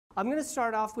I'm going to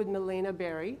start off with Milena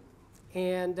Berry,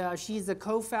 and she's the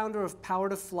co-founder of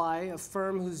PowerToFly, a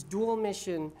firm whose dual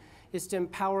mission is to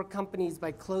empower companies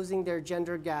by closing their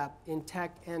gender gap in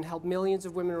tech and help millions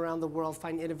of women around the world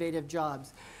find innovative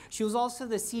jobs. She was also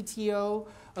the CTO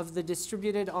of the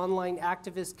distributed online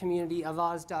activist community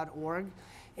Avaz.org,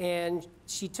 and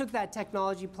she took that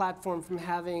technology platform from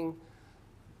having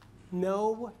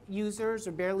no users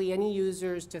or barely any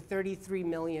users to 33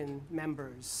 million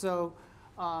members. So,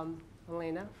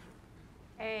 Milena?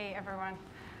 Hey, everyone.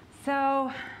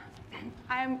 So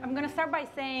I'm going to start by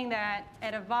saying that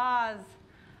at Avaz,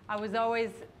 I was always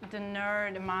the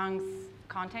nerd amongst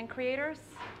content creators,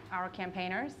 our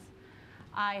campaigners.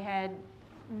 I had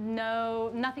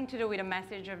nothing to do with the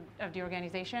message of the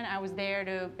organization. I was there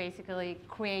to basically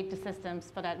create the systems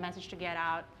for that message to get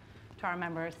out to our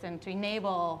members and to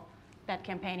enable that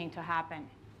campaigning to happen.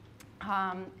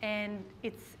 And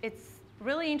it's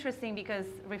really interesting because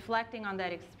reflecting on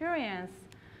that experience,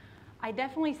 I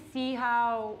definitely see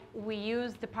how we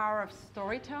use the power of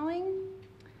storytelling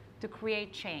to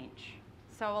create change.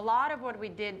 So a lot of what we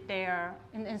did there,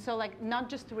 and so like not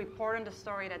just to report on the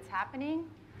story that's happening,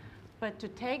 but to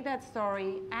take that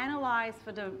story, analyze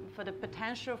for the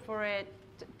potential for it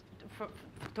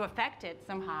to affect it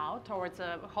somehow towards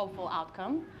a hopeful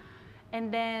outcome,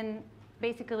 and then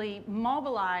basically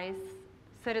mobilize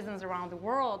citizens around the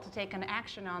world to take an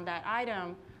action on that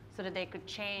item so that they could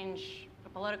change a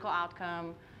political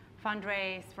outcome,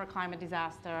 fundraise for climate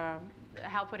disaster,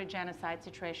 help with a genocide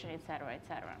situation, et cetera, et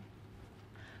cetera.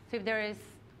 So if there is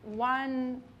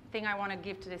one thing I want to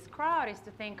give to this crowd is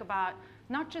to think about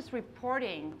not just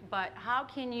reporting, but how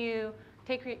can you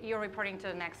take your reporting to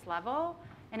the next level?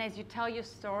 And as you tell your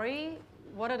story,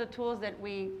 what are the tools that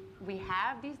we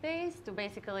have these days to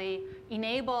basically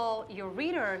enable your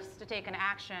readers to take an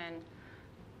action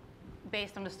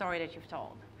based on the story that you've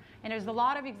told? And there's a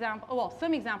lot of examples, well,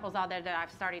 some examples out there that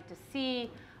I've started to see.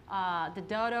 The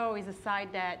Dodo is a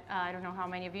site that I don't know how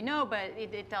many of you know, but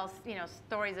it tells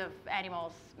stories of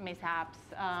animals mishaps,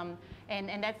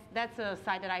 and that's a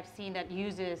site that I've seen that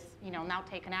uses now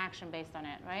take an action based on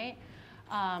it, right?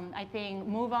 I think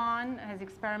Move On has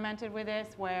experimented with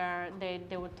this, where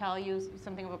they would tell you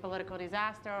something of a political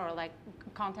disaster or like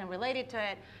content related to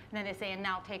it, and then they say, and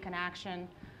now take an action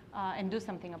and do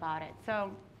something about it.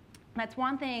 So that's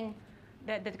one thing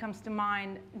that comes to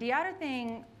mind. The other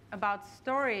thing about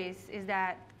stories is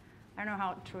that, I don't know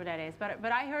how true that is,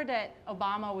 but I heard that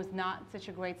Obama was not such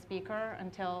a great speaker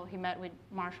until he met with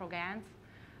Marshall Gantz,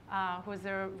 who's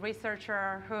a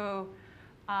researcher who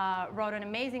wrote an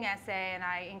amazing essay, and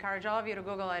I encourage all of you to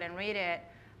Google it and read it.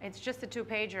 It's just a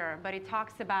two-pager, but it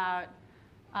talks about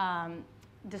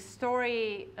the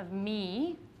story of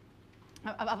me,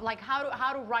 of like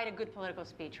how to write a good political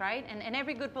speech, right? And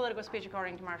every good political speech,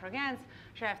 according to Marshall Gantz,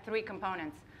 should have three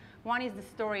components. One is the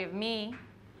story of me.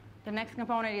 The next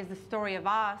component is the story of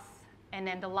us. And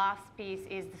then the last piece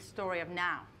is the story of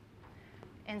now.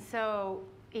 And so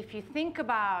if you think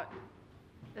about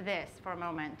this for a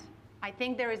moment, I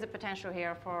think there is a potential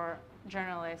here for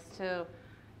journalists to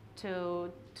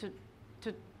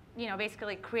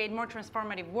basically create more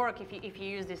transformative work if you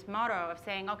use this motto of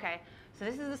saying, okay, so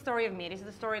this is the story of me, this is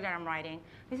the story that I'm writing,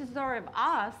 this is the story of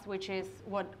us, which is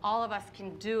what all of us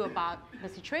can do about the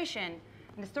situation,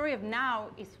 and the story of now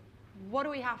is what do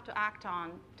we have to act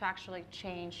on to actually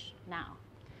change now.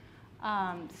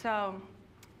 So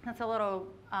that's a little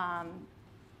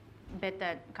bit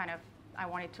that kind of I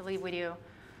wanted to leave with you.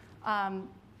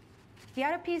 The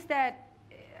other piece that,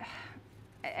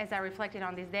 as I reflected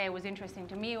on this day, was interesting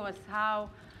to me was how,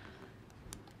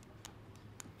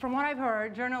 from what I've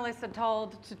heard, journalists are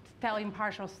told to tell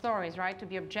impartial stories, right? To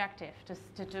be objective,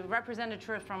 to represent the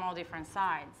truth from all different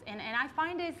sides. And I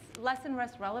find this less and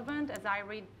less relevant as I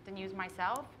read the news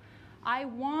myself. I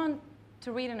want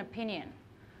to read an opinion.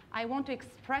 I want to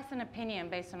express an opinion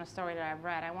based on a story that I've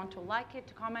read. I want to like it,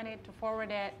 to comment it, to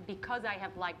forward it, because I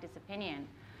have liked this opinion.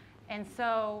 And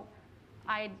so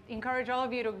I encourage all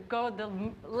of you to go the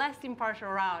less impartial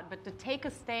route, but to take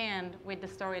a stand with the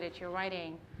story that you're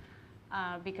writing,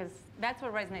 because that's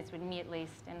what resonates with me, at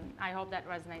least, and I hope that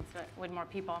resonates with more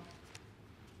people.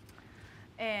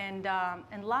 And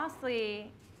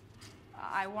lastly,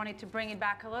 I wanted to bring it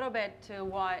back a little bit to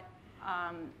what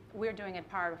we're doing at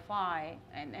PowerToFly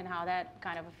and how that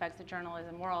kind of affects the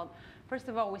journalism world. First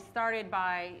of all, we started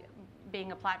by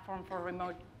being a platform for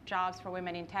remote jobs for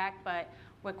women in tech, but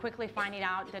we're quickly finding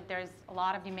out that there's a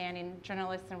lot of demand in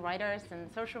journalists and writers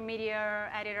and social media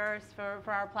editors for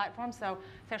our platform. So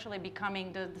it's actually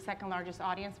becoming the second largest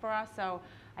audience for us. So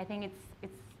I think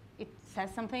it's it says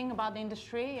something about the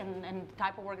industry and the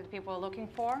type of work that people are looking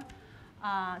for.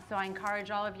 So I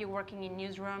encourage all of you working in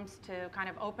newsrooms to kind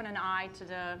of open an eye to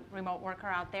the remote worker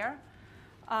out there.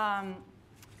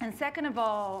 And second of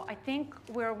all, I think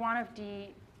we're one of the,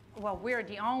 well, we're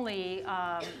the only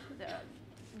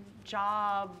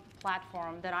job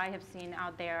platform that I have seen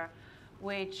out there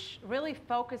which really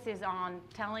focuses on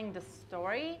telling the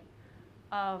story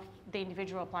of the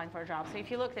individual applying for a job. So if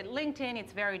you looked at LinkedIn,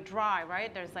 it's very dry,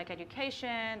 right? There's like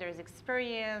education, there's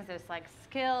experience, there's like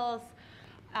skills.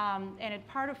 And at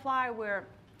PowerToFly, we're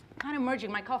kind of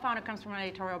merging. My co-founder comes from an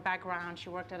editorial background. She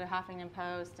worked at the Huffington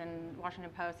Post and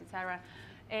Washington Post, et cetera.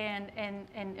 And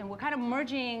we're kind of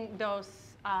merging those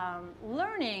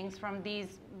learnings from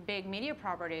these big media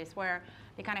properties where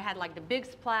they kind of had like the big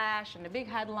splash and the big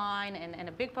headline and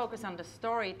a big focus on the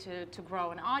story to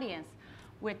grow an audience.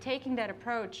 We're taking that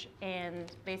approach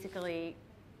and basically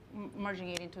merging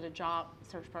it into the job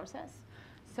search process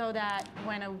so that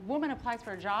when a woman applies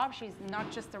for a job, she's not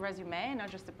just a resume,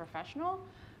 not just a professional,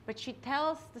 but she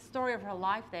tells the story of her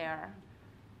life there,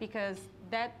 because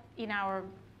that, in our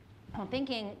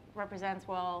thinking, represents,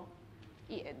 well,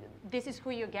 this is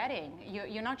who you're getting.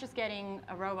 You're not just getting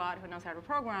a robot who knows how to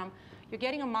program. You're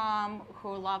getting a mom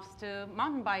who loves to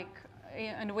mountain bike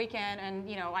on the weekend, and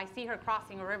I see her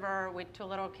crossing a river with 2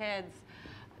 little kids.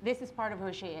 This is part of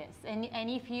who she is. And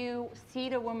if you see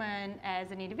the woman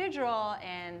as an individual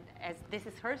and as this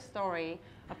is her story,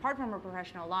 apart from her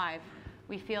professional life,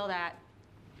 we feel that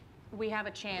we have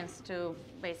a chance to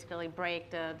basically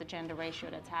break the gender ratio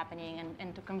that's happening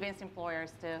and to convince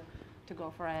employers to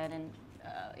go for it and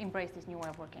embrace this new way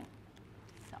of working.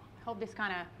 So I hope this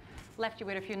kind of left you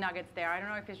with a few nuggets there. I don't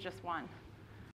know if it's just one.